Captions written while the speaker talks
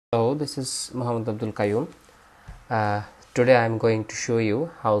Hello, this is Abdul Qaium. Today I am going to show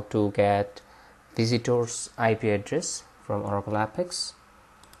you how to get visitors IP address from Oracle Apex,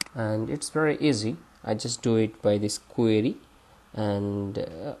 and it's very easy. I just do it by this query, and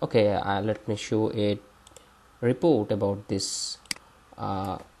let me show a report about this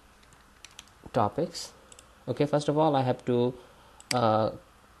topics. Okay, first of all I have to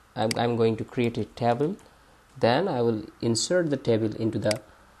I'm going to create a table. Then I will insert the table into the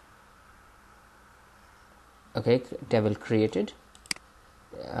table created.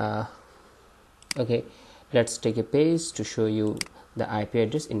 Let's take a page to show you the IP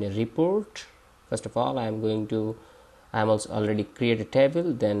address in a report. First of all, I'm also already create a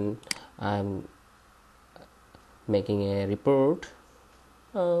table, then I'm making a report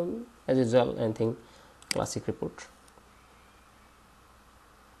as usual, anything classic report.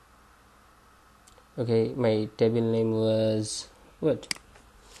 Okay, my table name was what?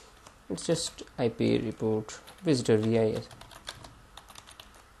 It's just IP report visitor VIS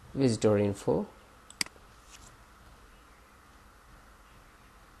visitor info.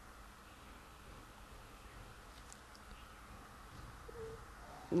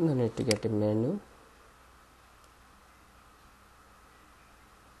 No need to get a menu.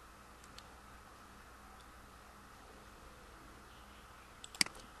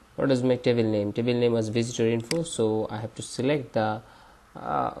 What is my table name? Table name was visitor info, so I have to select the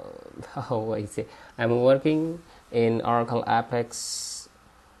I'm working in Oracle Apex,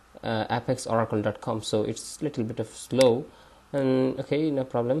 apexoracle.com, so it's little bit of slow, and okay, no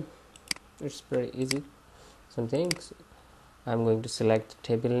problem, it's very easy. Some things I'm going to select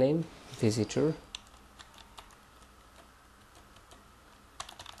table name visitor.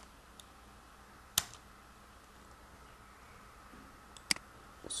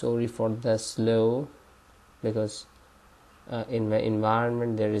 Sorry for the slow, because in my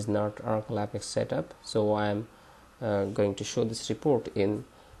environment there is not Oracle Apex setup, so I am going to show this report in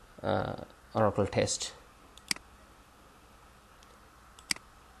Oracle test.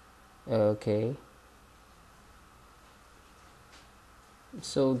 Okay,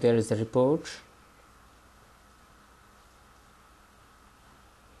 so there is the report.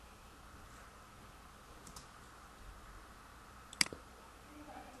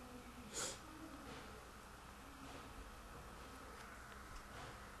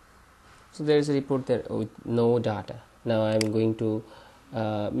 So there is a report there with no data. Now I am going to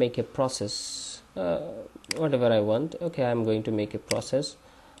make a process, whatever I want. Okay, I am going to make a process,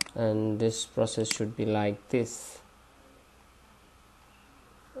 and this process should be like this.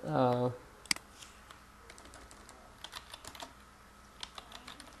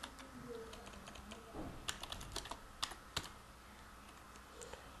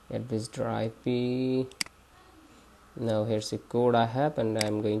 Get visitor IP. Now here's a code I have, and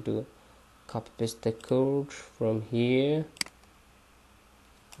I'm going to copy paste the code from here.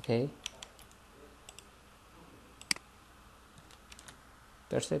 Okay,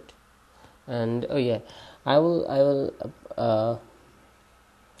 that's it. And oh yeah, I will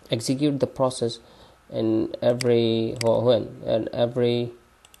execute the process in every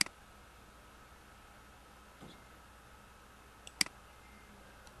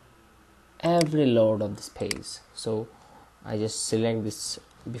every load of this page. So I just select this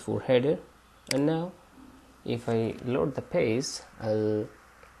before header, and now if I load the page, I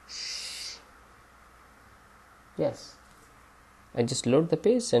just load the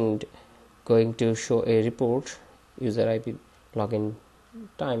page and going to show a report user IP login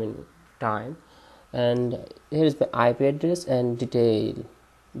time, and here is the IP address and detail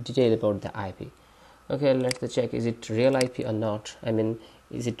about the IP. Okay, let's check, is it real IP or not? I mean,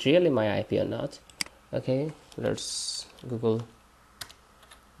 is it really my IP or not? Okay, let's Google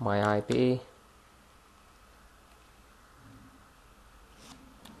my IP.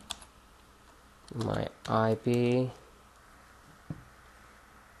 My IP.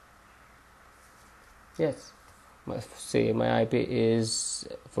 Yes, my IP is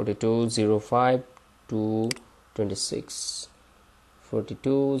 42.05.2.26.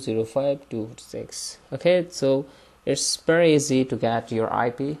 42.05.2.26. Okay, so it's very easy to get your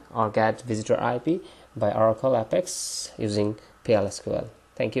IP or get visitor IP by Oracle Apex using PLSQL.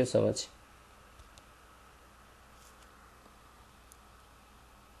 Thank you so much.